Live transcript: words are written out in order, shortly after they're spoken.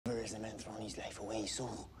has a man thrown his life away so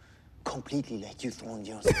completely like you thrown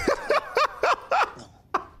yours? No.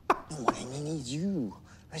 No, what I mean is you.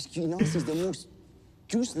 Rescuing us is the most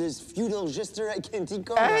useless, futile gesture I can think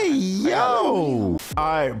of. Hey, yo!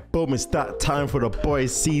 Alright, boom, it's that time for the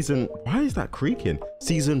boys season. Why is that creaking?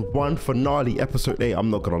 Season 1 finale, episode 8. I'm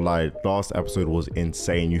not gonna lie, last episode was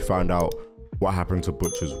insane. You found out what happened to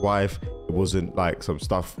Butcher's wife. It wasn't like some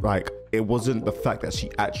stuff, like, it wasn't the fact that she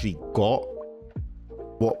actually got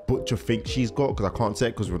what Butcher thinks she's got, because I can't say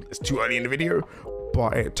it because it's too early in the video.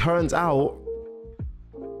 But it turns out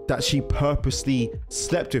that she purposely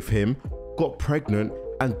slept with him, got pregnant,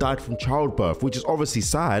 and died from childbirth, which is obviously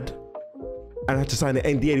sad, and had to sign an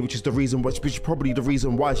NDA, which is the reason, which is probably the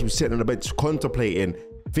reason why she was sitting on the bench contemplating,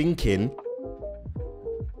 thinking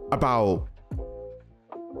about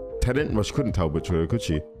telling. Well, she couldn't tell Butcher, could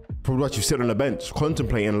she? Probably why she was sitting on the bench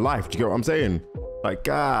contemplating life. Do you get what I'm saying? Like,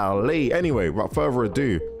 golly. Anyway, without further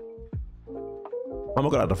ado, oh my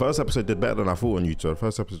god, the first episode did better than I thought on YouTube. The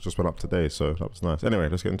first episode just went up today, so that was nice. Anyway,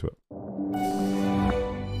 let's get into it.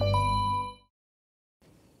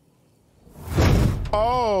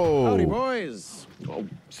 Oh! Howdy, boys. Oh,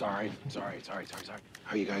 sorry.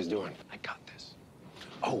 How you guys doing? I got this.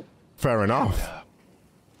 Oh. Fair enough. And,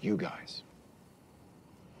 you guys.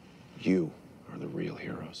 You are the real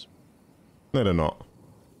heroes. No, they're not.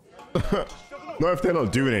 Not if they're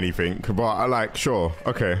not doing anything, but I like, sure,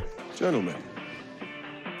 okay. Gentlemen.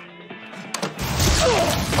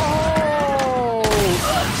 Oh!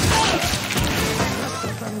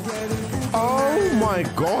 Oh my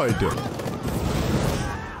god.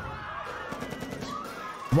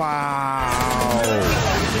 Wow.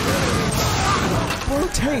 Bro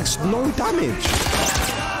takes no damage.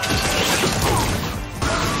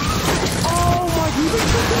 Oh my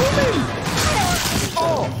god,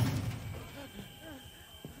 oh.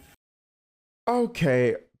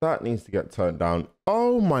 Okay, that needs to get turned down.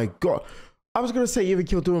 Oh my god. I was gonna say even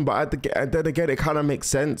kill doing, but then again it kind of makes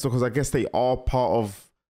sense because I guess they are part of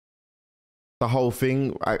the whole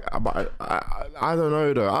thing. I don't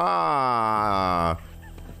know though.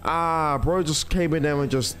 Bro just came in there and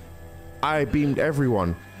just I beamed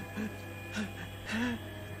everyone.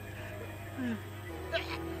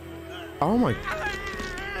 Oh my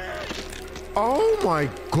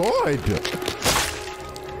god.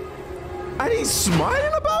 And he's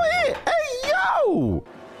smiling about it. Hey yo.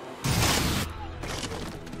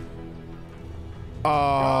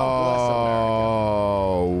 Oh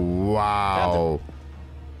wow.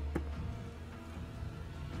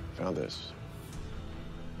 Found this.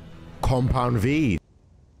 Compound V. You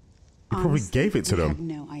probably gave it to them. I have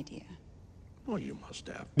no idea. Well, you must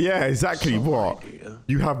have. Yeah, exactly. What? Idea.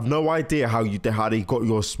 You have no idea how they got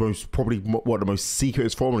your most probably what the most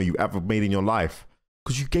secretest formula you ever made in your life,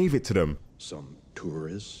 because you gave it to them. Some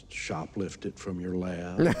tourist shoplifted from your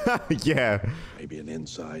lab. Yeah. Maybe an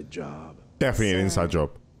inside job. Definitely an inside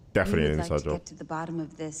job. Definitely an Like inside to job. get to the bottom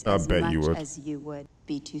of this I as bet much you would. as you would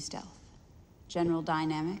B2 Stealth, General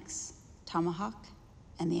Dynamics, Tomahawk,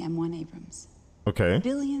 and the M1 Abrams. Okay.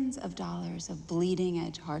 Billions of dollars of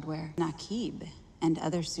bleeding-edge hardware. Naqib and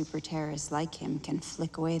other super terrorists like him can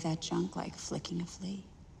flick away that junk like flicking a flea.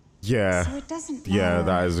 Yeah. So it doesn't matter Yeah,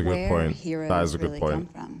 that is a good where point. heroes That is a good really point. come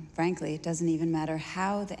from. Frankly, it doesn't even matter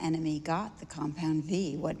how the enemy got the Compound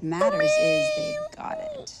V. What matters is they've got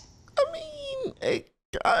it. I mean,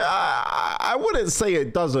 I wouldn't say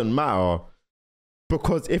it doesn't matter,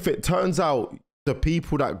 because if it turns out the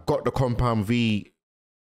people that got the Compound V,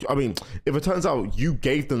 I mean, if it turns out you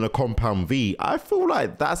gave them the Compound V, I feel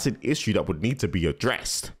like that's an issue that would need to be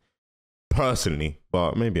addressed, personally,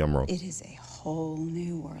 but maybe I'm wrong. It is a whole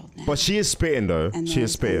new world now. But she is spitting though. And She is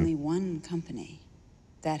there's spitting. only one company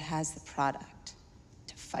that has the product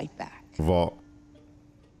to fight back. What?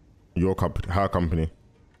 Your company, her company.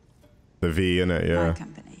 The V, innit? Yeah. My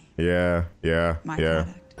company. Yeah, yeah, My yeah.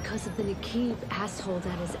 product. Because of the Naqib asshole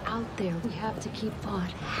that is out there, we have to keep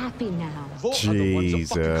Vought happy now.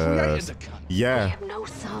 Jesus. I Yeah. have no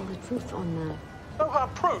solid proof on that. No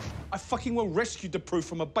hard proof. I fucking well rescued the proof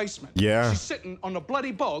from a basement. Yeah. She's sitting on a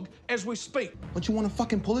bloody bog as we speak. What, you want a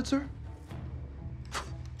fucking Pulitzer?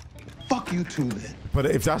 Fuck you too then. But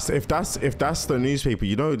if that's the newspaper,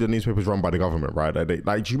 you know the newspaper's run by the government, right?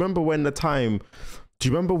 Like, do you remember when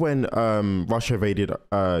Russia invaded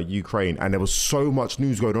Ukraine and there was so much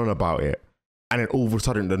news going on about it, and then all of a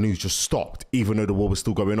sudden the news just stopped, even though the war was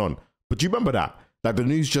still going on? But do you remember that? Like the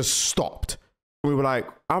news just stopped. We were like,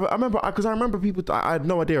 I remember people, I had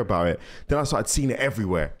no idea about it. Then I started seeing it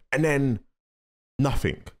everywhere, and then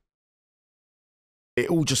nothing. It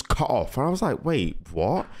all just cut off. And I was like, wait,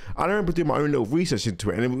 what? I remember doing my own little research into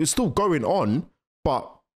it, and it was still going on,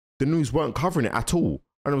 but the news weren't covering it at all.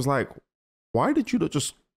 And I was like, why did you not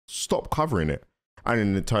just stop covering it? And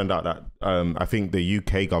then it turned out that I think the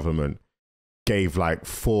UK government gave like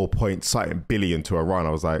 4.something billion to Iran.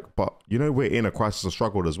 I was like, but you know, we're in a crisis of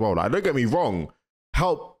struggle as well. Like, don't get me wrong,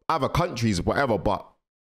 help other countries, whatever, but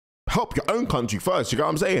help your own country first. You know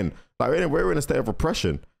what I'm saying? Like, we're in a state of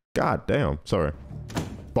oppression. God damn, sorry.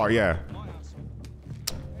 But yeah.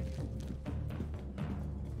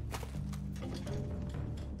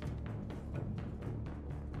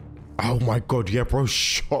 Oh my God, yeah, bro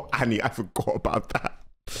shot Annie. I forgot about that.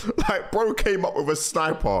 Like, bro came up with a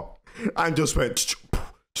sniper and just went.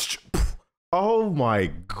 Oh my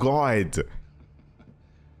God.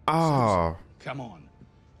 Ah. Come on.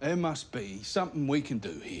 There must be something we can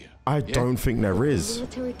do here. I don't think there is. The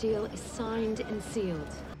military deal is signed and sealed.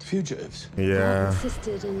 Fugitives? Yeah. God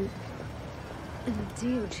insisted and the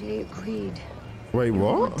DOJ agreed. Wait,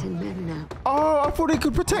 what? 10 men now. Oh, I thought they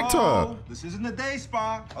could protect her. This isn't a day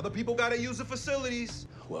spa. Other people gotta use the facilities.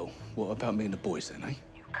 Well, what about me and the boys then, eh?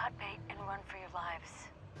 You cut bait and run for your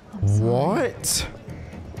lives. What?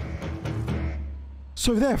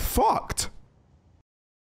 So they're fucked.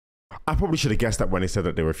 I probably should have guessed that when they said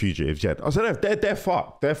that they were fugitives. Yeah, I said they're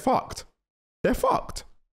fucked. They're fucked. They're fucked.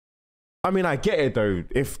 I mean, I get it though.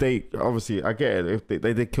 If they obviously, I get it. If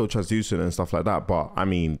they did kill Translucent and stuff like that, but I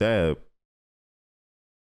mean, they're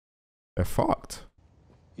fucked.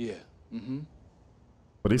 Yeah.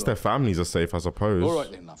 But at least their families are safe, I suppose. All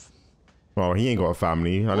right then, love. Well, he ain't got a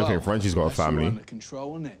family. I don't think Frenchie's got a family. Under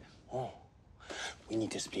control, isn't it? Oh, we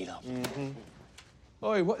need to split up.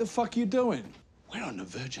 Oi, what the fuck are you doing? We're on the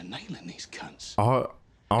verge of nailing these cunts. Are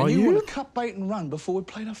and you you? want to cut bait and run before we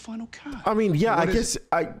play the final card? I mean, yeah, I guess.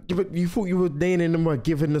 But you thought you were nailing them or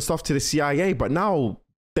giving the stuff to the CIA, but now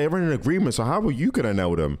they're in an agreement. So how are you gonna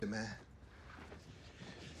nail them?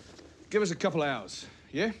 Give us a couple hours,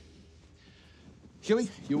 yeah? Huey,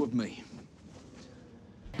 you with me.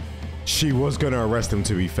 She was gonna arrest him.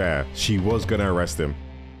 To be fair, she was gonna arrest him.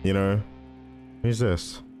 You know, who's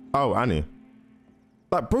this? Oh, Annie.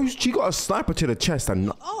 Like, bro, she got a sniper to the chest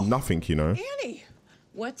and nothing, you know. Annie.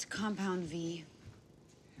 What's Compound V?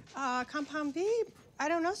 Compound V? I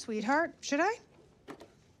don't know, sweetheart. Should I?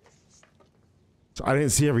 So I didn't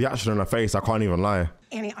see a reaction on her face. I can't even lie.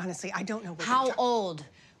 Annie, honestly, I don't know what How old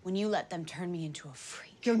when you let them turn me into a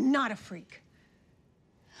freak? You're not a freak.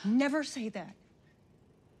 Never say that.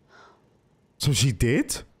 So she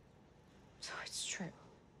did? So it's true.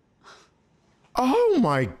 Oh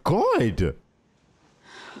my God.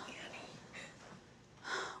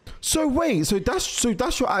 So wait, so that's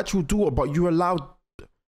your actual daughter, but you allowed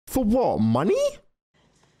for what? Money?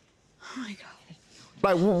 Oh my God.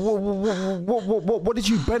 Like, what did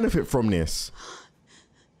you benefit from this?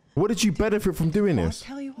 What did you benefit from doing this?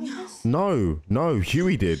 Tell you all this? No,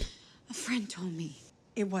 Huey did. A friend told me.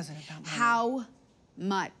 It wasn't about money. How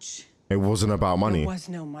much? It wasn't about money. There was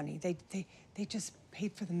no money. They just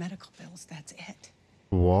paid for the medical bills. That's it.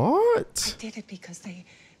 What? I did it because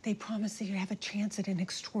they promised that you'd have a chance at an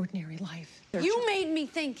extraordinary life. You made me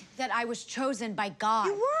think that I was chosen by God.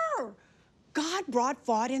 You were. God brought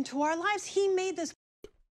Vaught into our lives. He made this.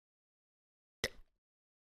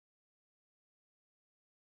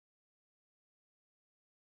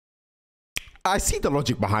 I see the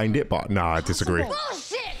logic behind it, but nah, I disagree.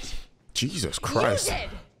 Bullshit! Jesus Christ. You did.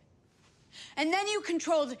 And then you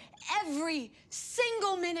controlled every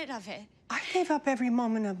single minute of it. I gave up every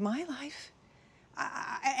moment of my life.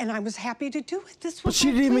 And I was happy to do it. This was. But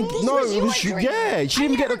she didn't even. No, it was dream. yeah. She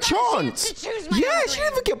didn't even get a chance. To choose my Yeah, own she dream.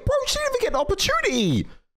 didn't even get. Bro, she didn't even get the opportunity.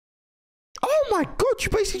 Oh my God! You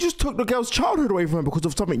basically just took the girl's childhood away from her because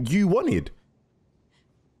of something you wanted.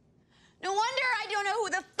 No wonder I don't know who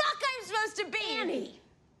the fuck I'm supposed to be. Annie.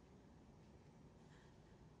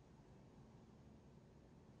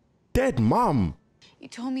 Dead mom. You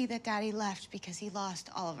told me that Daddy left because he lost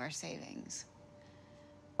all of our savings.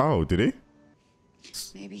 Oh, did he?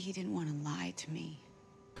 Maybe he didn't want to lie to me.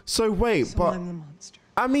 So wait, So but I'm the monster.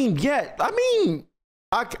 I mean, yeah. I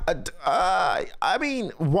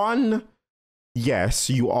mean, one. Yes,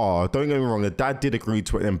 you are. Don't get me wrong. The dad did agree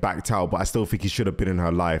to it and backed out, but I still think he should have been in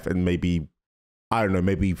her life and maybe, I don't know,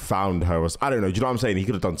 maybe found her. Or, I don't know. Do you know what I'm saying? He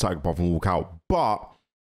could have done something apart from walk out. But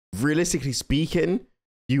realistically speaking,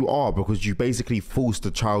 you are, because you basically forced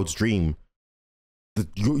the child's dream.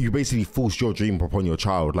 You basically forced your dream upon your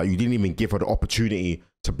child. Like, you didn't even give her the opportunity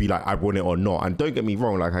to be like, I want it or not. And don't get me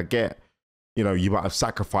wrong. Like, I get, you know, you might have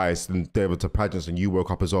sacrificed and there were to pageants and you woke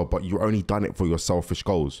up as well, but you only done it for your selfish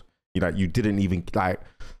goals. You know, you didn't even, like,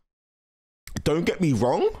 don't get me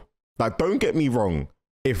wrong. Like, don't get me wrong.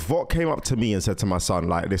 if Vought came up to me and said to my son,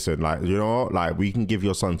 like, listen, like, you know, like, we can give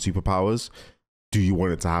your son superpowers. Do you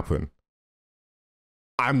want it to happen?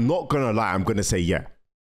 I'm not gonna lie, I'm gonna say yeah.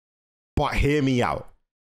 But hear me out.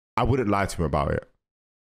 I wouldn't lie to him about it.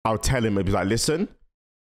 I'll tell him, I'd be like, listen,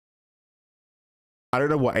 I don't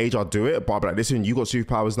know what age I'll do it, but I'll be like, listen, you got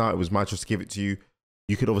superpowers now. It was my choice to give it to you.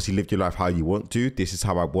 You could obviously live your life how you want to. This is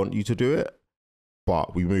how I want you to do it.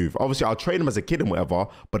 But we move. Obviously, I'll train him as a kid and whatever,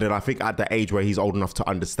 but then I think at the age where he's old enough to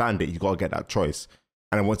understand it, you got to get that choice.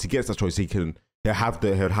 And then once he gets that choice, he'll have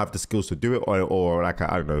the skills to do it, or like,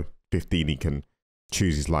 I don't know, 15, he can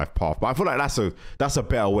choose his life path. But I feel like that's a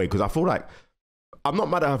better way, because I feel like I'm not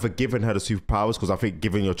mad at her for giving her the superpowers, because I think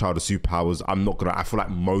giving your child the superpowers, I feel like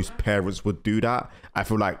most parents would do that. I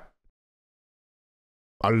feel like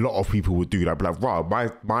a lot of people would do that. But like, wow,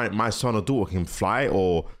 my son or daughter can fly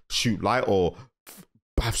or shoot light or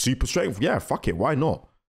have super strength. Yeah, fuck it, why not?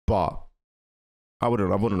 But I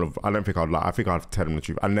don't think I'd lie. I think I'd tell him the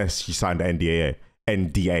truth, unless she signed the NDA,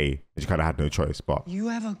 and she kind of had no choice. But You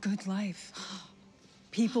have a good life.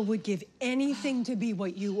 People would give anything to be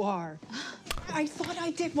what you are. I thought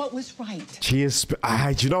I did what was right. She is.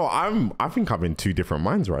 You know, I think I'm in two different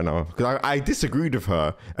minds right now, because I disagreed with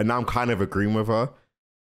her, and now I'm kind of agreeing with her.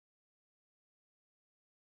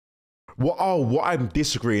 What I'm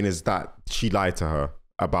disagreeing is that she lied to her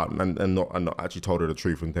about and not actually told her the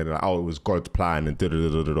truth, and then like, oh, it was God's plan and it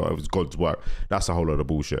was God's work. That's a whole lot of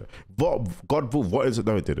bullshit. What is it?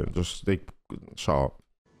 No, it didn't. Just shut up.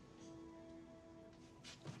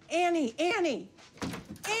 Annie!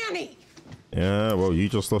 Yeah, well, you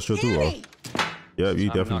just lost your tour. Yeah, you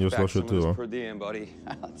definitely just lost your tour. Per diem, buddy.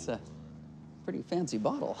 That's a pretty fancy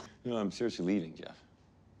bottle. No, I'm seriously leaving, Jeff.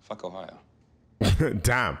 Fuck Ohio.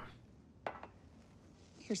 Damn.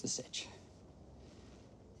 Here's the sitch.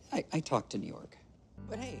 I talked to New York.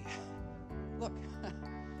 But hey, look.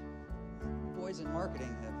 Boys in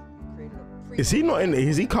marketing have created a... Is he not in...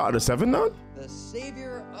 Is he caught at a 7 now? The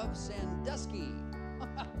savior of Sandusky.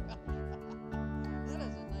 That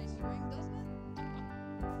is a nice ring, doesn't it?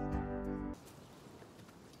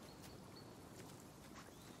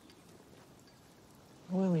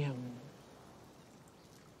 William.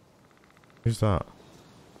 Who's that?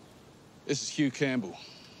 This is Hugh Campbell.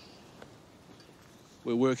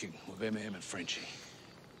 We're working with M.M. and Frenchie.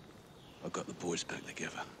 I've got the boys back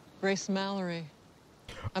together. Grace Mallory.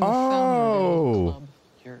 I'm the founder of the club.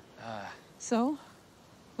 You're, So?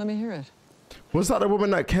 Let me hear it. Was that the woman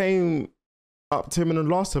that came up to him in the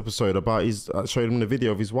last episode about showed him the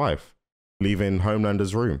video of his wife leaving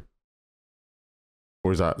Homelander's room?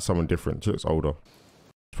 Or is that someone different? She looks older.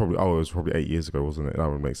 It was probably 8 years ago, wasn't it? That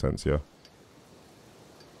would make sense, yeah.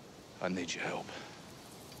 I need your help.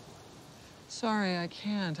 Sorry, I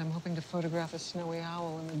can't. I'm hoping to photograph a snowy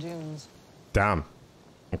owl in the dunes. Damn.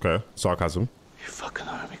 Okay. Sarcasm. You fucking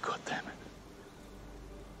owe me, goddammit.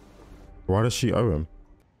 Why does she owe him?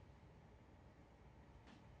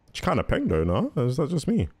 She kind of penged though, no? Is that just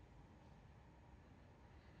me?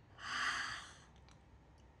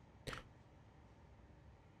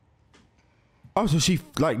 Oh, so she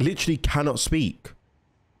like literally cannot speak.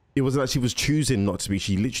 It wasn't that she was choosing not to speak.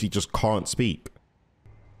 She literally just can't speak.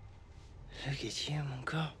 Look at you, mon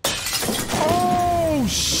gars. Oh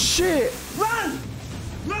shit! Run!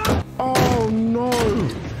 Run! Oh no!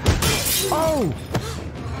 Oh!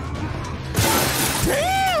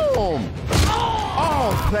 Damn!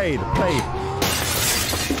 Oh, played.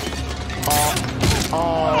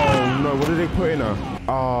 Oh no! What did they put in her?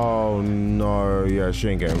 Oh no! Yeah, she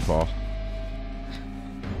ain't getting far.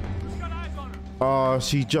 Oh,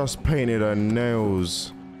 she just painted her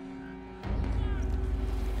nails.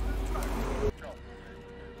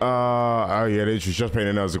 Oh yeah, she's just painting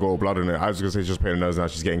her nails to got all blood in it. I was gonna say she's just painting her nails, now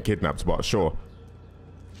she's getting kidnapped, but sure.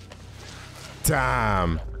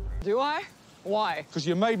 Damn. Do I? Why? Because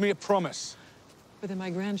you made me a promise. But then my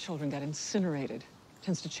grandchildren got incinerated.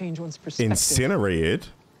 Tends to change one's perspective. Incinerated?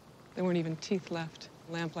 There weren't even teeth left.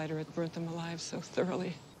 Lamplighter had burnt them alive so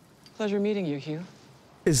thoroughly. Pleasure meeting you, Hugh.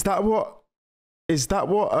 Is that what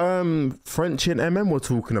Frenchie and MM were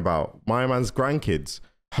talking about? My man's grandkids,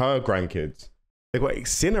 her grandkids. They got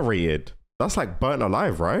incinerated. That's like burnt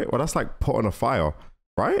alive, right? Well, that's like put on a fire,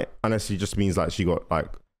 right? Unless she just means like she got like,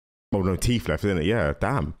 well, no teeth left, isn't it? Yeah,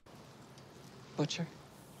 damn. Butcher.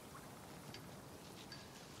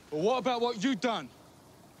 Well, what about what you done?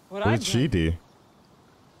 What did she do?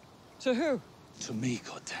 To who? To me,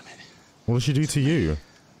 goddammit. What did she do to you?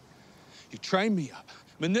 You trained me up,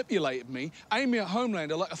 manipulated me, aimed me at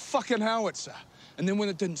Homelander like a fucking howitzer. And then when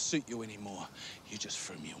it didn't suit you anymore, you just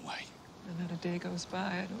threw me away. And not a day goes by,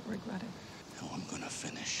 I don't regret it. Now I'm gonna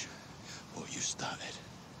finish what you started.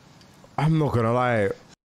 I'm not gonna lie,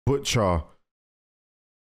 Butcher.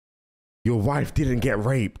 Your wife didn't get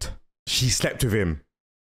raped. She slept with him,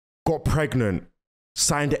 got pregnant,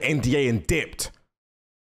 signed an NDA and dipped.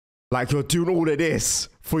 Like, you're doing all of this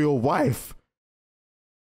for your wife.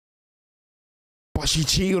 But she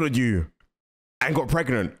cheated on you and got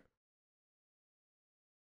pregnant.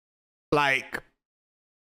 Like,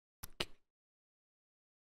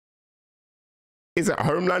 is it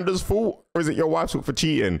Homelander's fault or is it your wife's fault for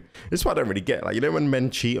cheating? This is what I don't really get. Like, you know when men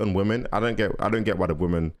cheat on women, I don't get why the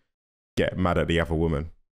women get mad at the other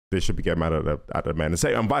woman. They should be getting mad at the men,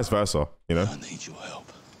 and vice versa. You know. I need your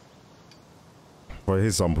help. Well,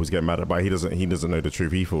 his uncle's getting mad at, but he doesn't know the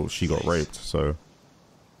truth. He thought she got raped. So,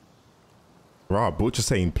 right, Butcher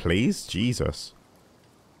saying please, Jesus.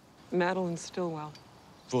 Madeline Stillwell.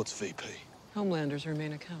 What's VP? Homelander's her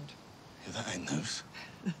main account. Yeah, that ain't news.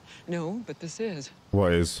 No, but this is.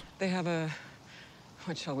 What is? They have a,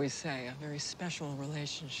 what shall we say, a very special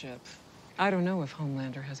relationship. I don't know if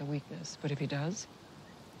Homelander has a weakness, but if he does,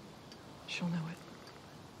 she'll know it.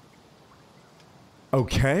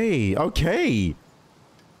 Okay, okay.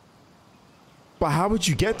 But how would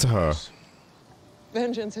you get to her?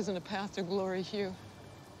 Vengeance isn't a path to glory, Hugh.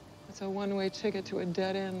 It's a one-way ticket to a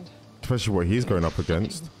dead end. Especially what he's going up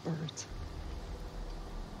against. Birds.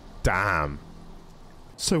 Damn.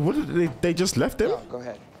 So what did they just left him? Oh, go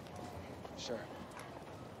ahead. Sure.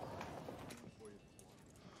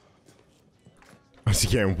 Is he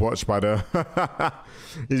getting watched by the...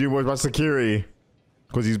 Is he watched by security?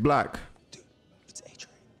 Because he's black. Dude, it's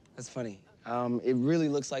A-Train. That's funny. It really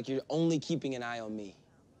looks like you're only keeping an eye on me.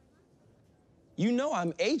 You know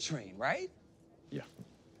I'm A-Train, right? Yeah.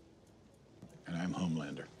 And I'm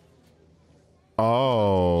Homelander.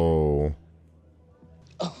 Oh.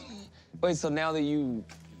 Wait, so now that you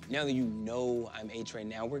know I'm A-Train,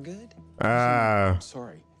 now we're good?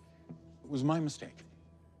 Sorry. It was my mistake.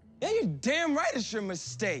 Yeah, you're damn right it's your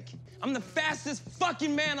mistake. I'm the fastest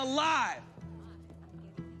fucking man alive.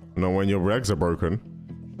 No, when your legs are broken.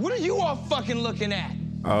 What are you all fucking looking at?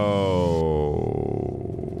 Oh.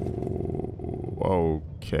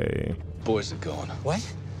 Okay. Boys are gone. What?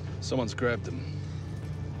 Someone's grabbed them.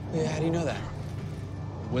 Yeah, how do you know that?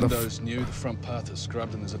 Windows new, the front path is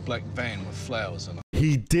scrubbed, and there's a black van with flowers in it.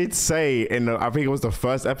 He did say in I think it was the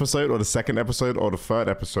first episode or the second episode or the third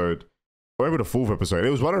episode, or maybe the fourth episode. It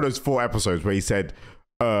was one of those 4 episodes where he said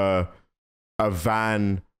a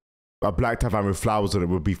black tie van with flowers on it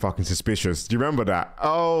would be fucking suspicious. Do you remember that?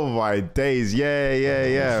 Oh my days.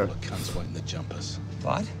 Yeah. Full of cunts waiting to jump us.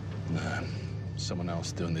 What? Nah, someone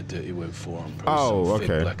else doing the dirty work for him. Oh, some fit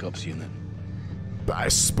okay. Black Ops unit. That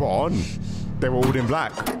is spot on. They were all in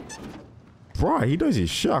black. Right, he knows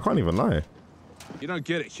his shit. I can't even lie. You don't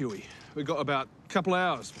get it, Huey. We've got about a couple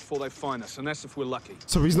hours before they find us, and that's if we're lucky.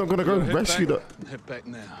 So he's not gonna go rescue the... Head back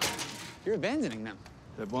now. You're abandoning them.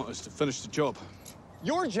 They want us to finish the job.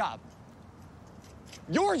 Your job.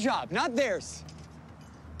 Your job, not theirs.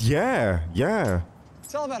 Yeah.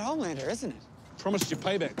 It's all about Homelander, isn't it? Promised you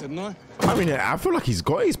payback, didn't I? I mean, I feel like he's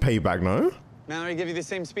got his payback, no? Mallory give you the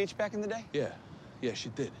same speech back in the day? Yeah, she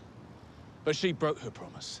did. But she broke her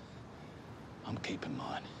promise. I'm keeping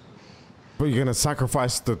mine. But you're gonna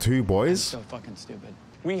sacrifice the 2 boys? So fucking stupid.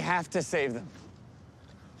 We have to save them.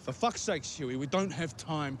 For fuck's sake, Huey, we don't have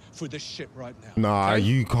time for this shit right now. Nah, okay?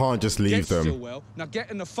 you can't just leave them. Stillwell. Now get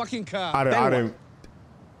in the fucking car. I don't...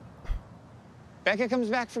 Becca comes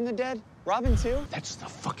back from the dead? Robin too? That's the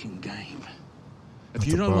fucking game. If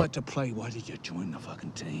you don't like to play, why did you join the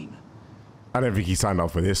fucking team? I don't think he signed up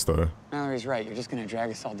for this, though. Mallory's right. You're just gonna drag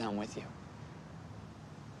us all down with you.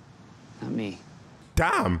 Not me.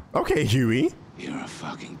 Damn. Okay, Huey. You're a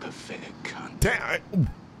fucking pathetic cunt. Damn.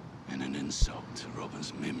 And an insult to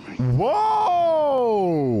Robin's memory.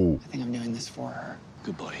 Whoa! I think I'm doing this for her.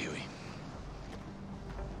 Goodbye, Huey.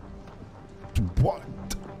 What?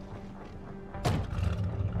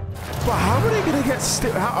 But how are they gonna get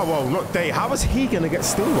still? Well, not they. How is he gonna get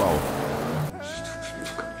Stillwell?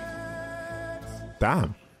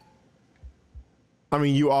 Damn. I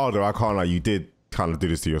mean, you are though. I can't lie. You did kind of do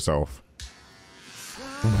this to yourself.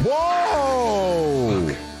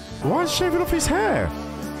 Whoa! Why is he shaving off his hair?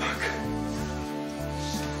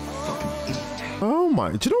 Oh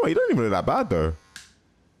my! Do you know what? He don't even look that bad though.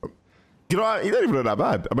 You know what? He don't even look that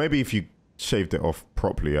bad. Maybe if you shaved it off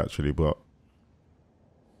properly, actually, but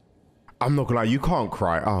I'm not gonna lie. You can't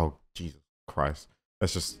cry. Oh Jesus Christ!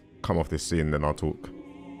 Let's just come off this scene, then I'll talk.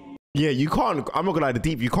 Yeah, you can't. I'm not gonna lie. The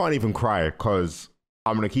deep, you can't even cry because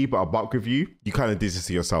I'm gonna keep it a buck with you. You kind of did this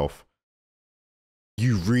to yourself.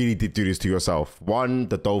 You really did do this to yourself. One,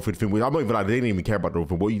 the dolphin thing. I'm not even like, they didn't even care about the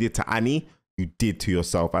dolphin. What you did to Annie, you did to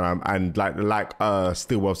yourself. And like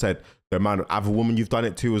Stillwell said, the amount of other women you've done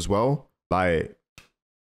it to as well. Like,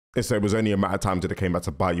 it was only a matter of time till they came back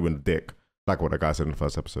to bite you in the dick, like what the guy said in the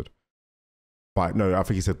first episode. But no, I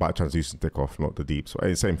think he said bite translucent dick off, not the deep.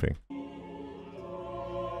 So same thing.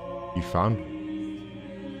 You found?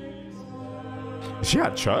 Is she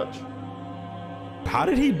at church? How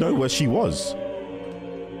did he know where she was?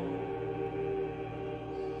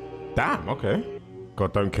 Damn. Okay.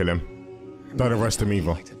 God, don't kill him. Don't arrest him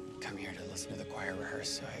either. I'd like to come here to listen to the choir rehearse,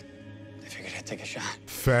 so I figured I'd take a shot.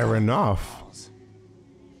 Fair enough.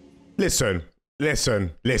 Listen.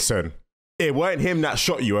 It weren't him that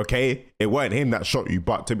shot you, okay? It weren't him that shot you,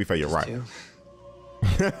 but to be fair, you're right. You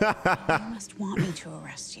must want me to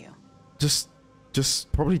arrest you.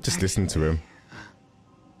 Probably listen to him.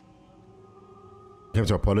 You have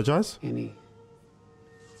to apologize? Annie,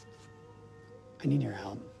 I need your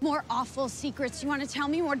help. More awful secrets you want to tell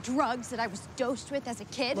me? More drugs that I was dosed with as a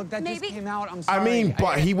kid? Look, that maybe? just came out. I'm sorry. I mean,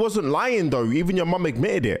 but he wasn't lying though. Even your mum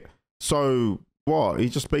admitted it. So what? He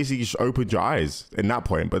just basically just opened your eyes in that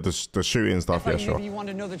point. But the shooting stuff, yeah, sure. Maybe you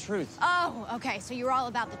wanted to know the truth. Oh, okay. So you're all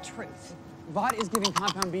about the truth. Vought is giving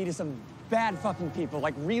Compound B to some bad fucking people,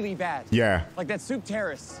 like really bad. Yeah. Like that soup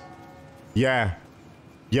terrace. Yeah.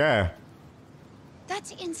 Yeah.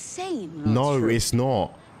 That's insane. No, it's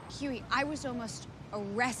not. Huey, I was almost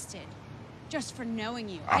arrested just for knowing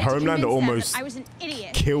you. Homelander almost I was an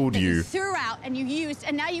idiot. killed you. You threw out and you used,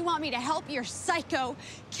 and now you want me to help your psycho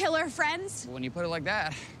killer friends? When you put it like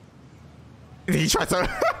that. Did he try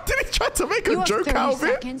to make a joke out of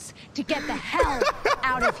it? You have 30 seconds to get the hell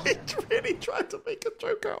out of here. He really tried to make a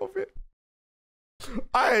joke out of it.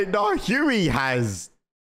 I know Huey has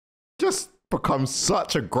just become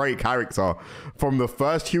such a great character. From the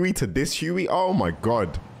first Huey to this Huey, oh my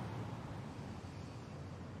god.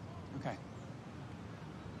 Okay.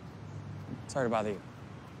 Sorry to bother you.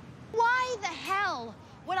 Why the hell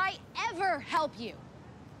would I ever help you?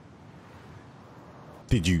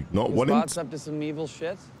 Did you not want him? Spot's up to some evil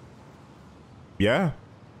shit? Yeah.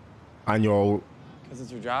 And you're... Because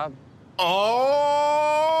it's your job?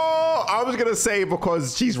 Oh! I was going to say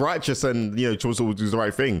because she's righteous and, you know, she also does the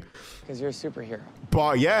right thing. Because you're a superhero.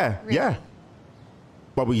 But yeah, Really? yeah.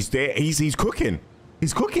 But he's there. He's cooking.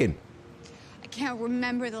 He's cooking. I can't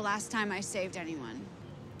remember the last time I saved anyone.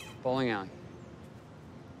 Bowling alley.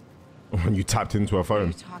 When you tapped into her phone.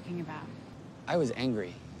 What are you talking about? I was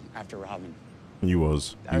angry after Robin. You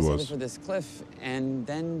was. I was headed for this cliff, and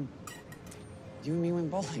then you and me went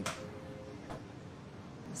bowling.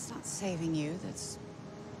 It's not saving you. It's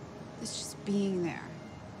just being there.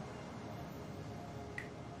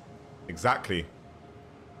 Exactly.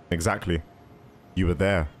 Exactly. You were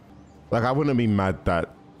there. Like, I wouldn't be mad that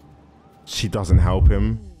she doesn't help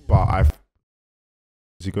him, but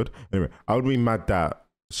is he good? Anyway, I would be mad that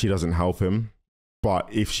she doesn't help him, but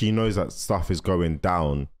if she knows that stuff is going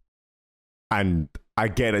down, and I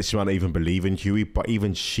get that she might not even believe in Huey, but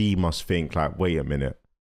even she must think like, wait a minute.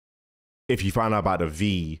 If you find out about the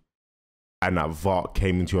V and that Vought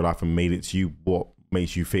came into your life and made it to you, what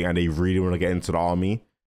makes you think, and they really want to get into the army?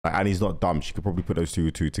 Like, and he's not dumb. She could probably put those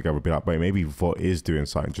two together and be like, wait, maybe Vought is doing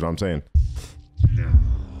something. Do you know what I'm saying?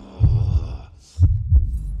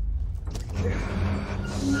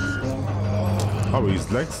 Oh,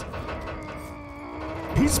 his legs.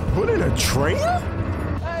 He's pulling a train?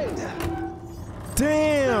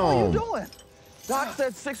 Damn! What are you doing? Doc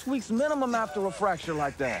said 6 weeks minimum after a fracture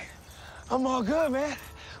like that. I'm all good, man.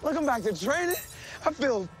 Look, I'm back to training. I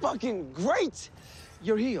feel fucking great.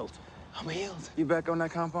 You're healed. I'm healed. You back on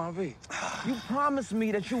that Compound V? You promised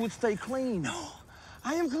me that you would stay clean. No,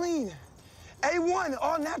 I am clean. A1,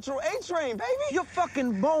 all natural A-Train, baby. Your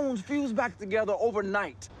fucking bones fused back together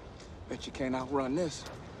overnight. Bet you can't outrun this.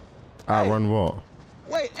 Outrun what?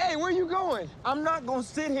 Wait, hey, where you going? I'm not gonna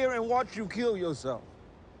sit here and watch you kill yourself.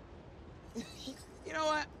 You know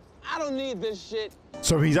what? I don't need this shit.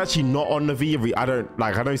 So he's actually not on the V. I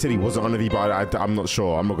know he said he wasn't on the V, but I'm not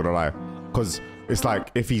sure. I'm not gonna lie, because it's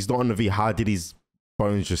like, if he's not on the V, how did his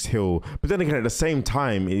bones just heal? But then again, at the same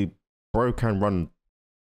time, bro can run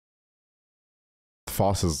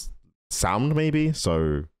fast as sound, maybe.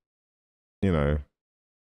 So, you know,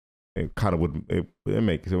 it kind of would it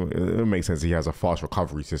makes sense. He has a fast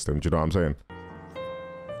recovery system. Do you know what I'm saying?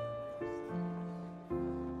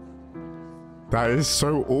 That is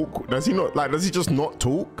so awkward. Does he not, like, does he just not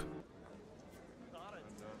talk?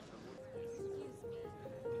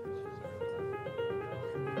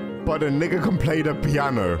 But the nigga can play the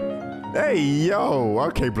piano. Hey, yo.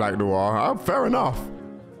 Okay, Black Noir. Fair enough.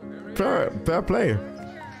 Fair play.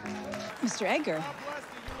 Mr. Edgar.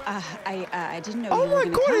 I didn't know Oh you were my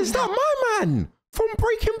gonna god, come. is that my man from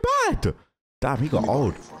Breaking Bad? Damn, he got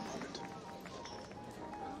old.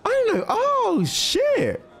 I don't know. Oh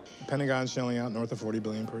shit. The Pentagon's shelling out north of $40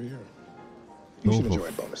 billion per year. You should enjoy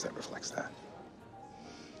a bonus that reflects that.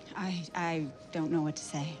 I don't know what to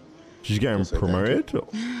say. She's getting promoted?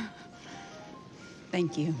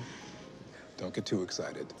 Thank you. Don't get too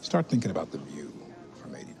excited. Start thinking about the view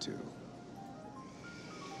from 82.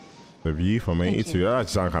 The view from 82, that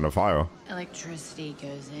sounds kind of fire. Electricity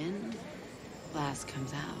goes in, glass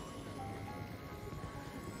comes out.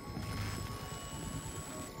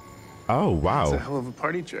 Oh, wow. That's a hell of a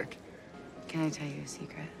party trick. Can I tell you a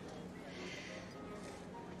secret?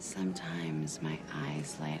 Sometimes my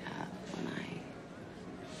eyes light up when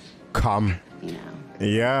Come. you know.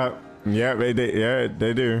 Yeah. Yeah, they do. Yeah,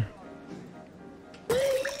 they do.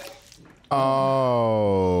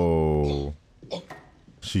 Oh.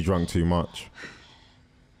 She drank too much.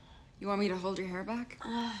 You want me to hold your hair back?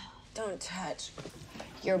 Don't touch.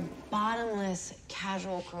 Your bottomless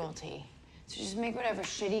casual cruelty. So just make whatever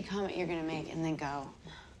shitty comment you're gonna make and then go.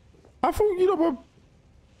 I thought, you know, we're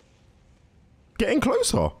getting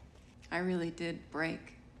closer. I really did break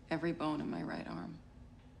every bone in my right arm.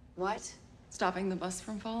 What? Stopping the bus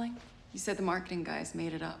from falling? You said the marketing guys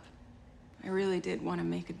made it up. I really did want to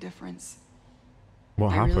make a difference.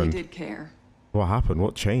 What I happened? really did care. What happened?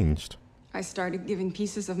 What changed? I started giving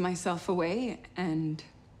pieces of myself away, and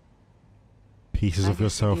Pieces of I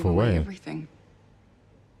yourself gave away away. everything.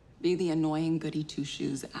 Be the annoying goody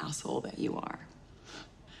two-shoes asshole that you are.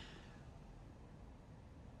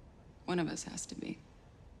 One of us has to be.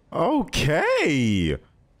 Okay.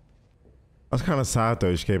 That's kind of sad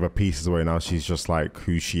though. She gave her pieces away. Now she's just like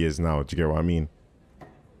who she is now. Do you get what I mean?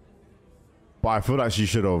 But I feel like she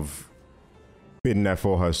should have been there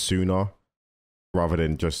for her sooner rather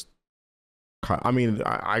than just. I mean,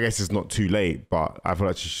 I guess it's not too late, but I feel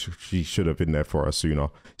like she should have been there for her sooner,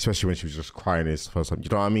 especially when she was just crying his first time. You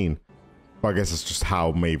know what I mean? But I guess it's just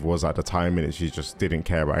how Maeve was at the time, and she just didn't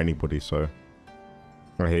care about anybody. So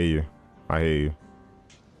I hear you. I hear you.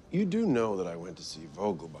 You do know that I went to see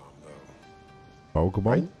Vogelbaum, though. Vogelbaum?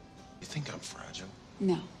 Right? You think I'm fragile?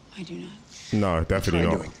 No, I do not. No, definitely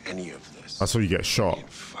Try not. doing any of this. That's why you get shot.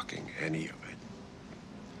 Fucking any of it.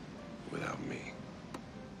 Without me.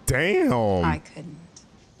 Damn. I couldn't.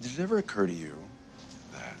 Did it ever occur to you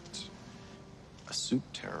that a soup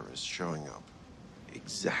terrorist showing up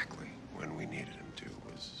exactly when we needed him to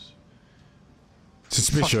was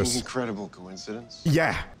Suspicious. fucking incredible coincidence?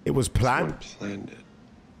 Yeah, it was planned. Someone planned it.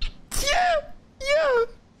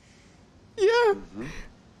 Yeah.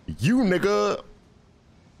 You nigga.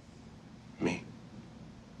 Me.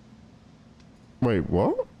 Wait,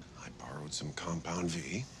 what? I borrowed some Compound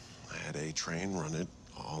V. I had A Train run it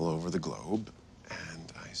all over the globe,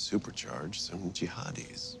 and I supercharged some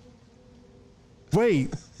jihadis.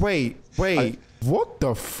 Wait. What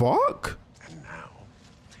the fuck? And now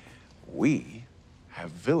we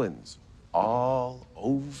have villains all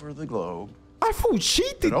over the globe. I thought she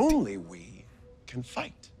did. That only we can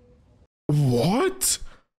fight. What?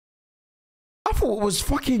 I thought it was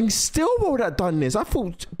fucking Stillwell that done this. I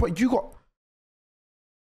thought, but you got.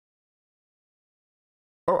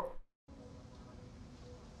 Oh.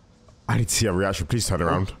 I need to see a reaction. Please turn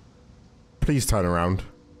around. Please turn around.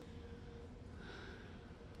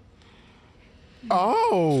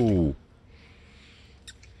 Oh.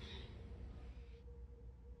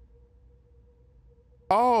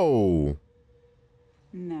 Oh.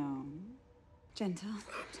 No. Gentle.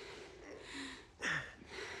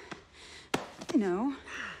 No.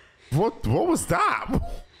 What was that?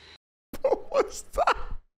 What was that?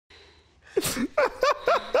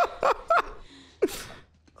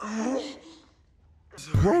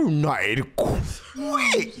 Bro nutted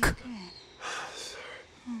quick.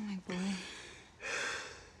 Oh, my boy.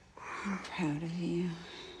 I'm proud of you.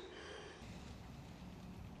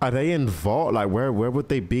 Are they in vault? Like where would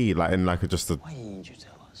they be? Like in like just a. Why didn't you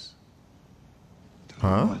tell us?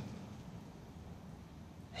 Huh?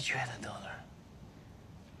 That you had a daughter.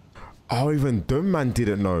 Oh, even dumb man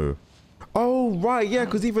didn't know. Oh right, yeah,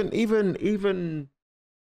 because even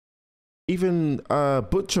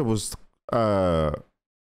Butcher was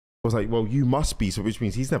like, well, you must be, so which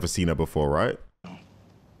means he's never seen her before, right?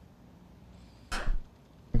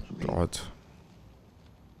 God.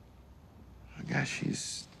 I guess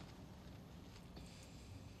she's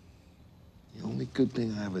the only good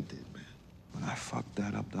thing I ever did, man. When I fucked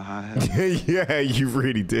that up the high head. Yeah, you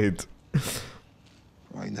really did.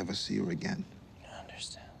 I never see her again. I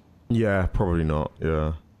understand. Yeah, probably not.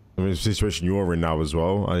 Yeah. I mean, the situation you're in now as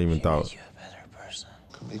well. I don't even doubt. You're a better person.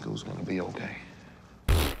 Kamiko's gonna be okay.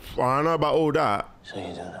 I don't know about all that. So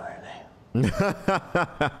you don't know her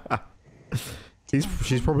name?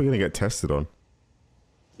 She's probably gonna get tested on.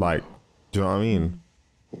 Like, do you know what I mean?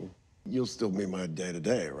 You'll still be my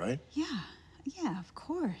day-to-day, right? Yeah, of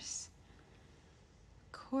course.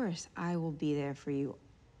 Of course, I will be there for you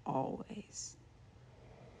always.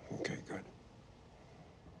 Okay, good.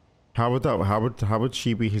 How would that? How would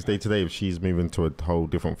she be his day-to-day if she's moving to a whole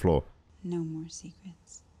different floor? No more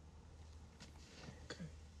secrets.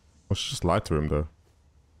 Well, she just lied to him though.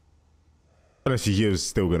 Unless he is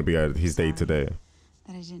still gonna be his day-to-day.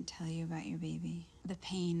 That I didn't tell you about your baby. The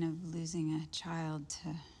pain of losing a child to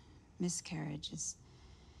miscarriage is...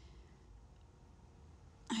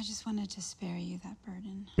 I just wanted to spare you that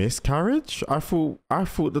burden. Miscarriage? I thought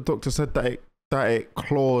the doctor said that it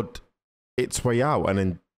clawed its way out and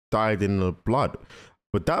then died in the blood.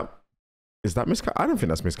 But is that miscarriage? I don't think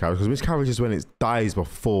that's miscarriage, because miscarriage is when it dies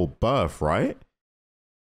before birth, right?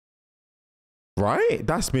 Right?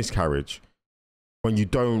 That's miscarriage. When you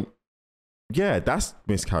don't... Yeah, that's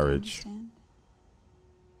miscarriage.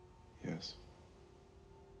 Yes.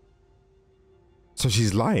 So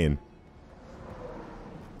she's lying.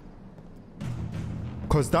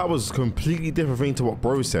 Because that was a completely different thing to what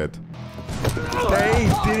bro said.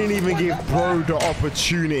 They didn't even give bro the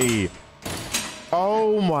opportunity.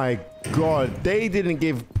 Oh my God. They didn't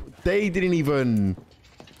even...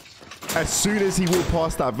 As soon as he walked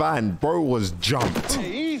past that van, bro was jumped.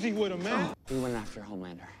 Hey, easy with him, man. We went after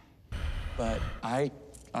Homelander. But I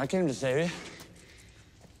came to save you.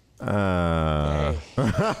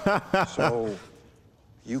 So,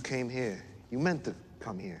 you came here. You meant to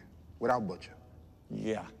come here without Butcher.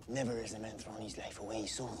 Yeah. Never has a man thrown his life away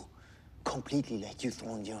so completely like you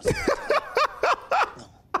thrown yours. No,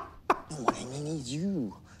 what I mean is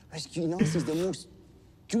you. Rescuing us is the most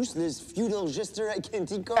useless, futile gesture I can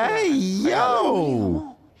think of. Hey,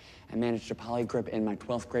 yo! I managed to polygrip in my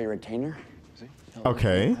 12th grade retainer.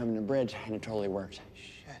 Okay. Having a bridge, and it totally worked.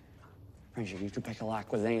 Shit. Friendship, you could pick a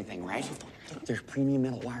lock with anything, right? There's premium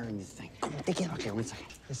metal wire in this thing. Come on, take it. Okay, 1 second.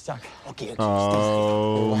 It's stuck. Okay.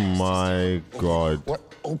 Oh my God. What?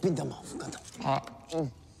 Open the mouth.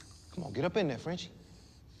 Come on, get up in there, Frenchie.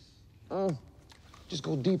 Just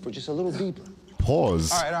go deeper, just a little deeper.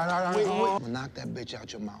 Pause. All right. Wait. I'm gonna knock that bitch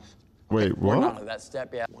out your mouth. Wait, We're not what? at that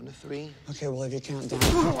step yet. 1 to 3. Okay, well, if you count down.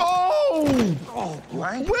 Oh! You all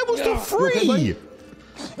right? Where was the 3?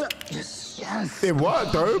 Yes. It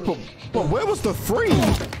worked though, but where was the 3?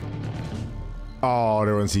 Oh,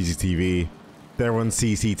 they're on CCTV. They're on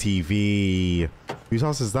CCTV. Whose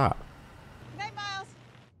house is that? Night, Miles.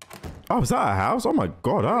 Oh, is that a house? Oh my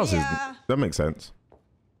God, our house is... That makes sense.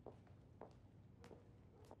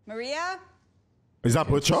 Maria? Is that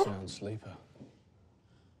Butcher? Sound sleeper.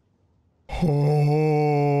 Oh.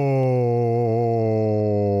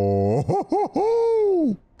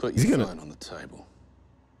 Put Is he your gonna... phone on the table.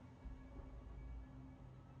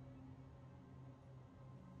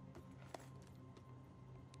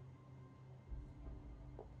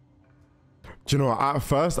 Do you know what? At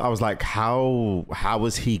first I was like, how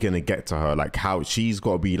is he gonna get to her? Like, how she's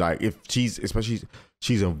got to be like, if she's, especially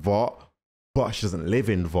she's in Vought, but she doesn't live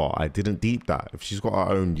in Vought. I didn't deep that. If she's got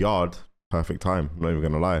her own yard, perfect time. I'm not even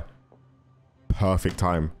gonna lie. Perfect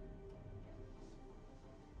time.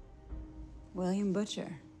 William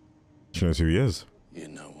Butcher. She knows who he is. You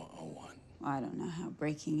know what I want. I don't know how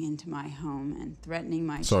breaking into my home and threatening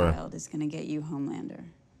my Sorry. child is gonna get you, Homelander.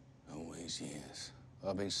 Always years.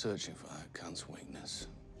 I've been searching for that cunt's weakness.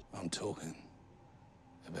 I'm talking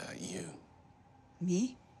about you.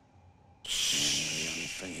 Me? The only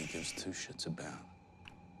thing he gives two shits about.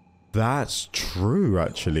 That's true,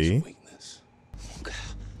 actually.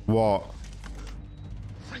 What?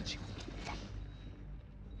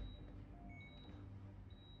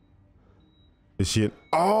 Is she an...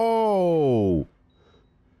 Oh!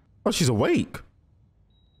 Oh, she's awake.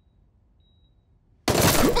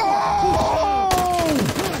 Oh!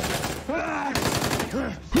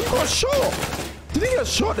 He got shot! Did he get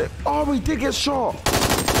shot? Oh, he did get shot!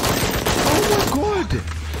 Oh my God!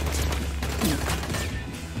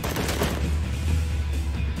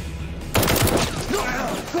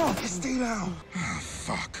 Stay down. Oh,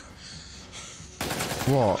 fuck.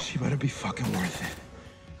 What? She better be fucking worth it.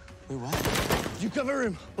 Wait, what? You cover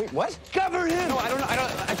him. Wait, what? Cover him. No,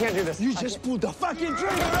 I can't do this. You just pulled the fucking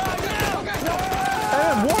trigger right now.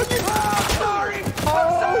 Hey, what? Sorry.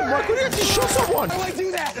 Oh my God, he actually shot someone. How do I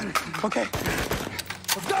do that? Okay.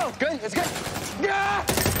 Let's go. Good. It's good. Yeah.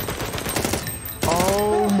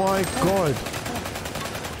 Oh my God.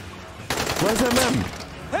 Where's MM?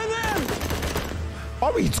 MM.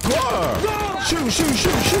 Oh, he's got her. Go. Shoot, shoot,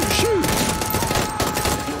 shoot, shoot, shoot.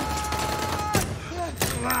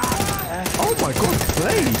 Oh my god,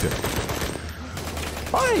 played.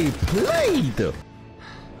 I played.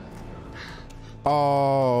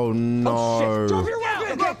 Oh no. Oh, shit. Drop your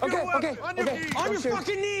weapon. Okay. On your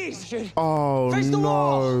fucking knees. Shit. Oh Face the no.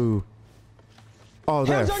 wall. Oh,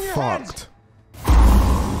 they're Hands on your fucked.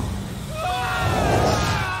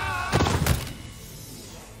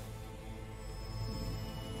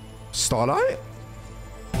 Starlight?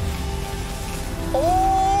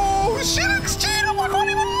 Oh, she looks cheated. I can't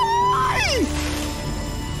even lie.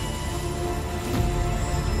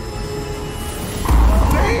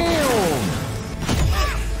 Damn.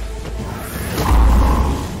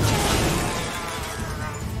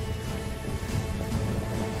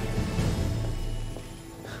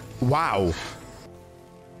 Wow.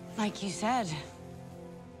 Like you said,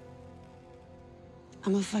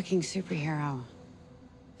 I'm a fucking superhero.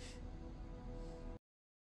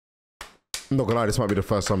 I'm not gonna lie, this might be the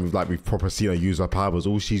first time we've proper seen her use her powers.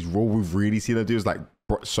 All we've really seen her do is like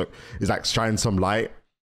shine some light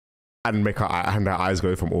and make her eyes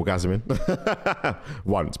go from orgasming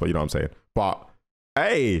once, but you know what I'm saying. But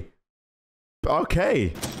hey,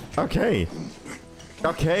 okay.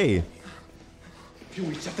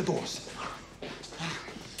 Huey, check the doors.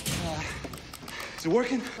 Is it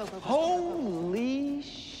working? Holy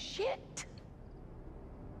shit.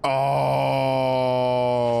 Oh.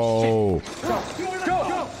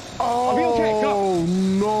 Go. Oh, I'll be okay. Go.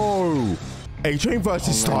 No. A-Train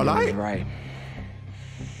versus Starlight? Right.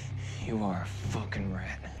 You are a fucking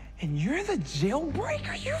rat. And you're the jailbreaker?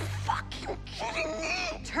 Are you fucking kidding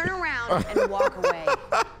me? Turn around and walk away,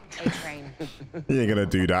 A-Train. He ain't gonna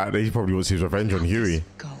do that. He probably wants his revenge on Huey.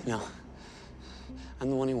 No. I'm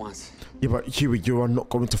the one he wants. Yeah, but Huey, you are not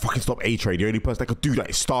going to fucking stop A-Train. The only person that could do that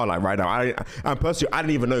is Starlight right now. And personally, I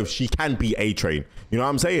don't even know if she can beat A-Train. You know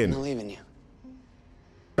what I'm saying? I believe in you.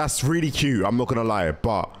 That's really cute. I'm not gonna lie,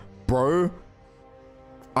 but bro,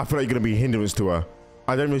 I feel like you're gonna be a hindrance to her.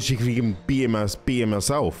 I don't know if she can even beat him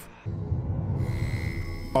herself.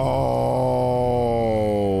 Oh.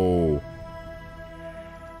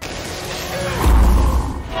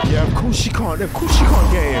 Yeah, of course she can't. Of course she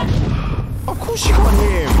can't get him. Of course she can't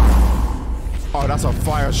hit him. Oh, that's a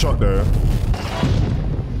fire shot though.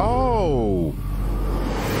 Oh.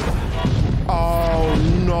 Oh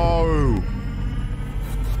no.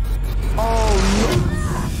 Oh no.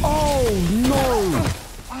 Oh no.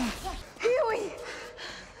 Huey.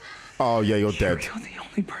 Oh yeah, you're dead. You're the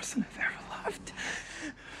only person I've ever loved.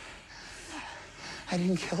 I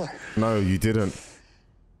didn't kill her. No, you didn't.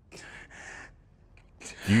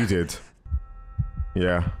 You did.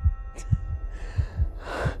 Yeah.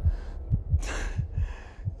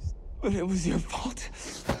 But it was your fault.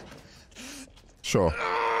 Sure.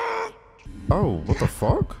 Oh, what the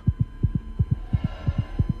fuck?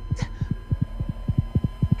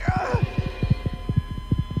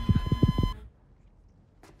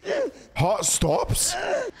 Heart stops?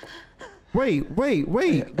 Wait, what?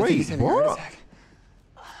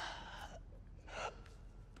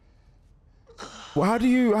 Well, how do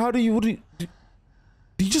you, did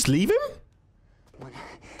you just leave him? 1,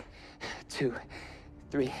 2,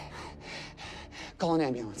 3. Call an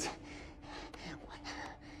ambulance.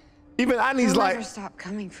 Even Annie's They'll like, never stop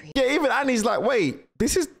coming for you. yeah, even Annie's like, wait,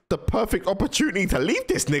 this is the perfect opportunity to leave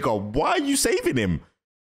this nigga. Why are you saving him?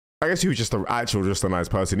 I guess he was just a nice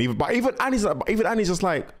person. Even Annie's just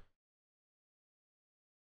like,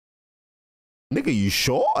 nigga, you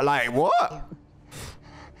sure? Like what?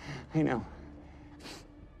 I know.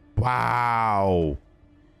 Wow.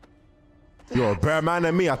 You're a better man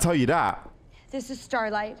than me, I tell you that. This is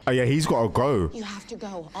Starlight. Oh yeah, he's gotta go. You have to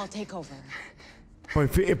go. I'll take over.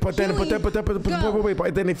 But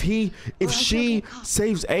then if she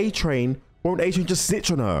saves A-Train, won't A-Train just snitch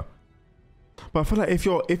on her? But I feel like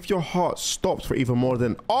if your heart stops for even more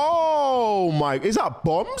than, oh my, is that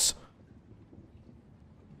bombs?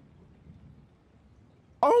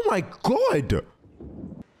 Oh my god.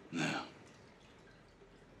 Now,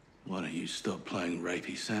 why don't you stop playing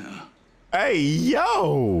rapey Santa? Hey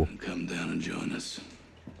yo. And come down and join us.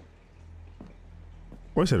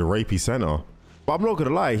 Well, I said rapey Santa. But I'm not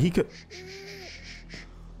gonna lie, he could.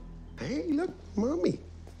 Hey, look, mommy.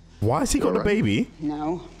 Why has he got the baby?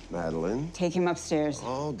 No. Madeline. Take him upstairs.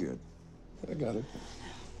 All good. I got it.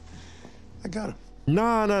 No.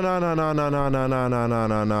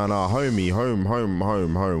 Homie,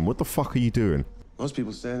 home. What the fuck are you doing? Most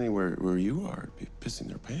people standing where you are be pissing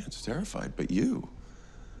their pants, terrified, but you.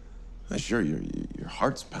 Sure, your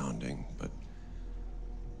heart's pounding, but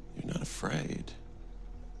you're not afraid.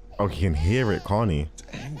 Oh, he can hear it, can't he? It's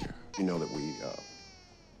anger. You know that we,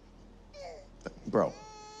 bro,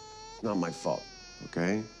 not my fault.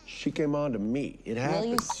 okay? She came on to me. It happens. Will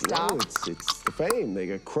you stop? It's the fame. They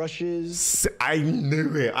get crushes. I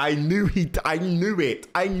knew it. I knew it. I knew it.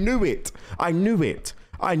 I knew it. I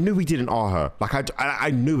knew he didn't R her. Like,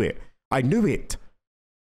 I knew it. I knew it.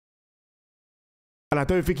 And I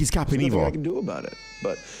don't think he's capping There's nothing either. I can do about it.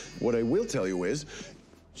 But what I will tell you is,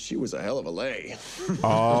 she was a hell of a lay.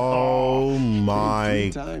 Oh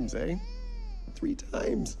my. 3 times, eh? 3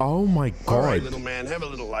 times. Oh my God. All right, little man, have a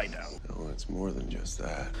little lie down. No, it's more than just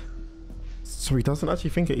that. So he doesn't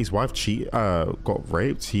actually think that his wife got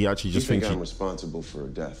raped. He actually just you think thinks I'm responsible for her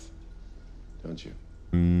death, don't you?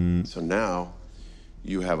 Mm. So now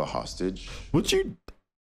you have a hostage. Would you?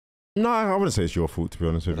 No, I wouldn't say it's your fault, to be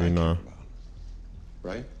honest with you. No.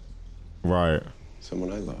 Right? Right.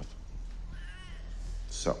 Someone I love.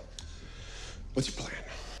 So, what's your plan?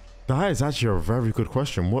 That is actually a very good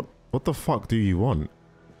question. What the fuck do you want,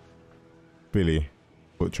 Billy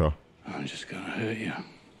Butcher? I'm just gonna hurt you.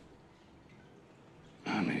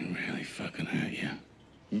 I mean, really fucking hurt you.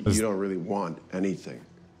 You don't really want anything,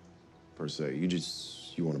 per se.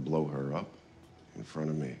 You want to blow her up in front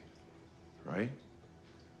of me, right?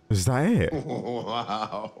 Is that it?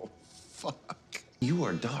 Wow. Fuck. You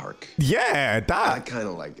are dark. Yeah, that. I kind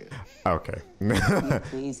of like it. Okay.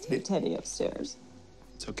 Please take Teddy upstairs.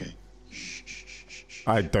 It's okay.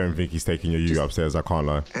 I don't think he's taking you upstairs. I can't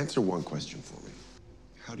lie. Answer one question for me.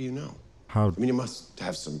 How do you know? How? I mean, you must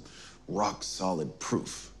have some rock solid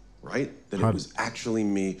proof, right? That it was actually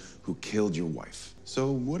me who killed your wife.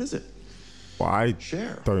 So what is it? Well, I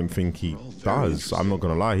don't think he does. I'm not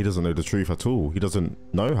gonna lie. He doesn't know the truth at all. He doesn't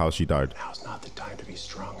know how she died. Now's not the time to be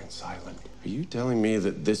strong and silent. Are you telling me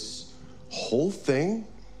that this whole thing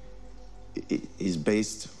is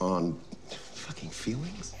based on fucking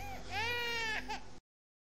feelings?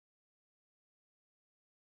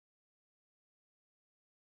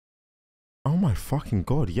 Oh my fucking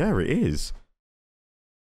God. Yeah, it is.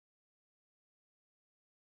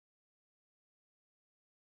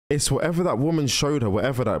 It's whatever that woman showed her,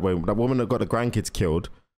 whatever that woman that got the grandkids killed,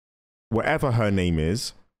 whatever her name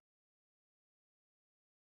is,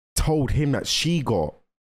 told him that she got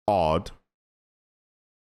odd.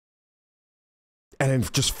 And then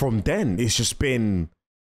just from then, it's just been...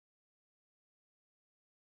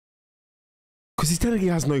 Because he technically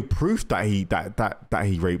has no proof that he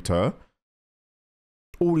raped her.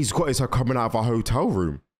 All he's got is her coming out of a hotel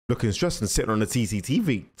room, looking stressed and sitting on the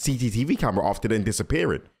CCTV camera after then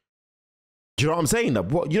disappearing. Do you know what I'm saying? That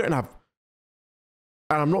what you don't have,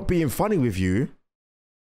 and I'm not being funny with you.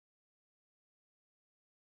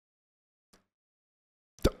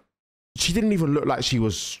 She didn't even look like she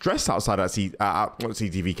was stressed outside that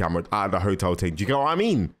CCTV camera at the hotel thing. Do you get what I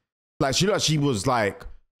mean? Like she looked like she was like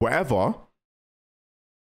whatever.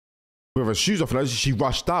 With her shoes off, and she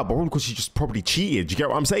rushed out, but because she just probably cheated. Do you get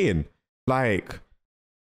what I'm saying? Like,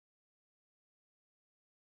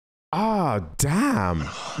 damn.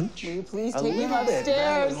 Will you please I take him love it,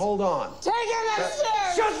 upstairs? man. Hold on. Take him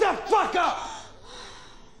upstairs! Shut the fuck up!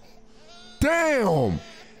 Damn.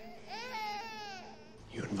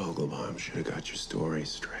 You and Vogelbaum should have got your story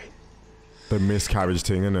straight. The miscarriage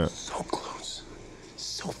thing, innit? So close.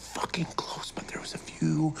 So fucking close, but there was a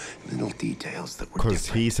few little details that were Because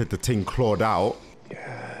different. he said the thing clawed out.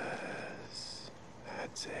 Yes,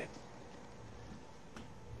 that's it.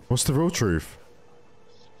 What's the real truth?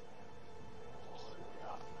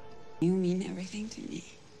 You mean everything to me.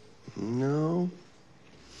 No.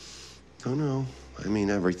 No. I mean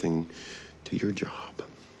everything to your job.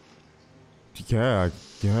 Yeah.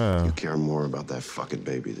 You care more about that fucking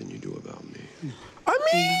baby than you do about me. I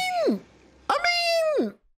mean,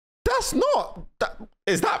 that's not.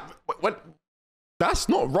 That's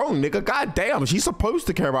not wrong, nigga. God damn, she's supposed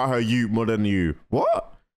to care about her more than you.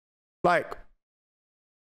 What? Like,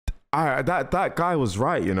 that guy was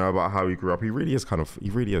right, you know, about how he grew up. He really is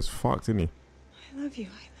fucked, isn't he? I love you,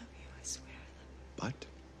 I swear. But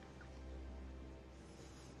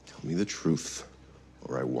tell me the truth,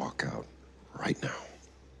 or I walk out right now.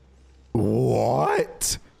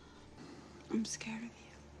 What? I'm scared of you.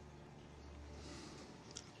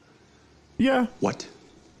 Yeah. What?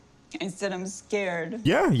 I said I'm scared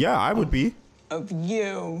Yeah, I would be. of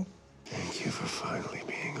you. Thank you for finally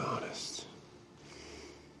being honest.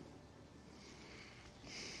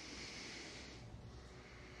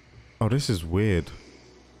 Oh, this is weird.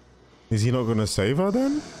 Is he not gonna save her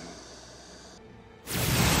then?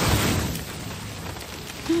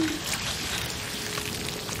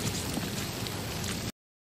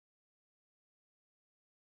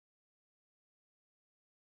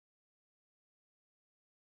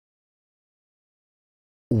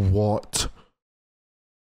 What?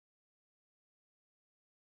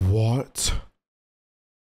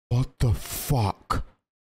 fuck?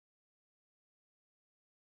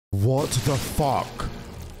 What the fuck?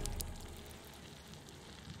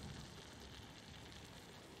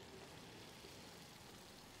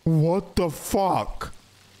 What the fuck?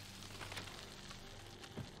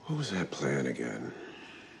 What was that plan again?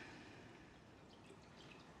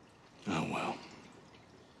 Oh, well.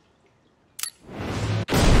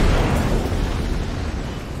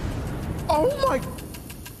 Oh my...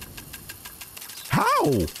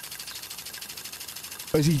 How?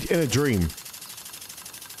 Is he in a dream?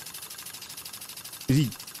 Is he...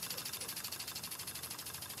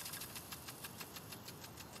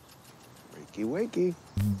 Wakey, wakey.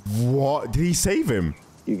 What? Did he save him?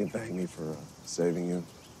 You can thank me for saving you.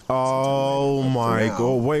 Oh my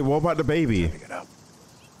god. Wait, what about the baby? Get up.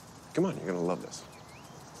 Come on, you're gonna love this.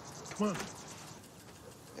 Come on.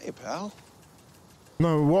 Hey, pal.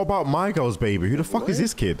 No, what about my girl's baby? Who the fuck is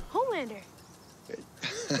this kid? Homelander.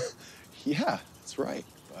 Yeah, that's right.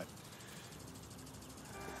 But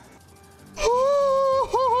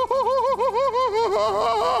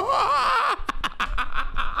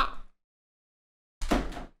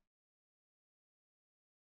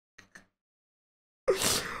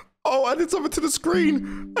oh, I did something to the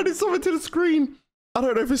screen. I did something to the screen. I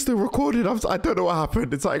don't know if it's still recorded. I don't know what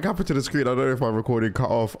happened. It's like happened to the screen. I don't know if my recording cut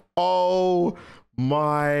off. Oh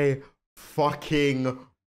my fucking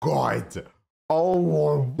god.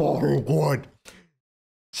 Oh my god.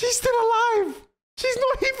 She's still alive. She's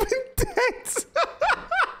not even dead.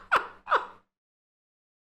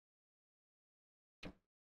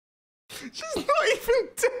 She's not even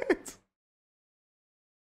dead.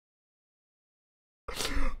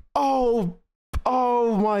 Oh,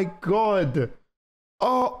 oh my god.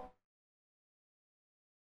 Oh.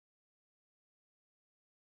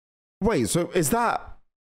 Wait, so is that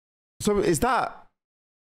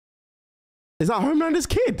Homelander's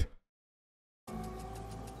kid?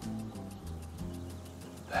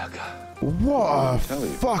 What a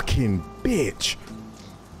fucking bitch.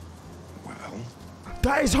 well,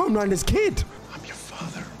 That is Homelander's kid. I'm your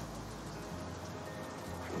father.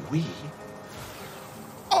 We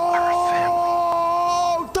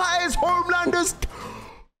Oh, that is Homelander's.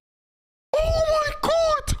 Oh my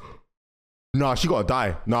god. Nah, she gotta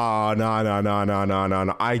die. Nah.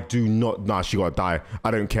 I do not. Nah, she gotta die.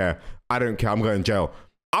 I don't care. I'm going to jail.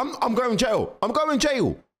 I'm going to jail.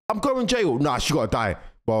 I'm going to jail. Nah, she gotta die.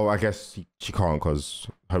 Well, I guess she can't because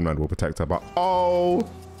Homeland will protect her. But oh,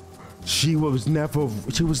 she was never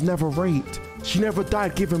raped. She never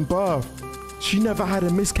died giving birth. She never had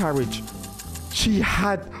a miscarriage. She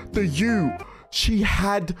had the U. She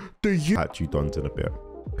had the U. Catch you dons in a bit.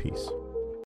 Peace.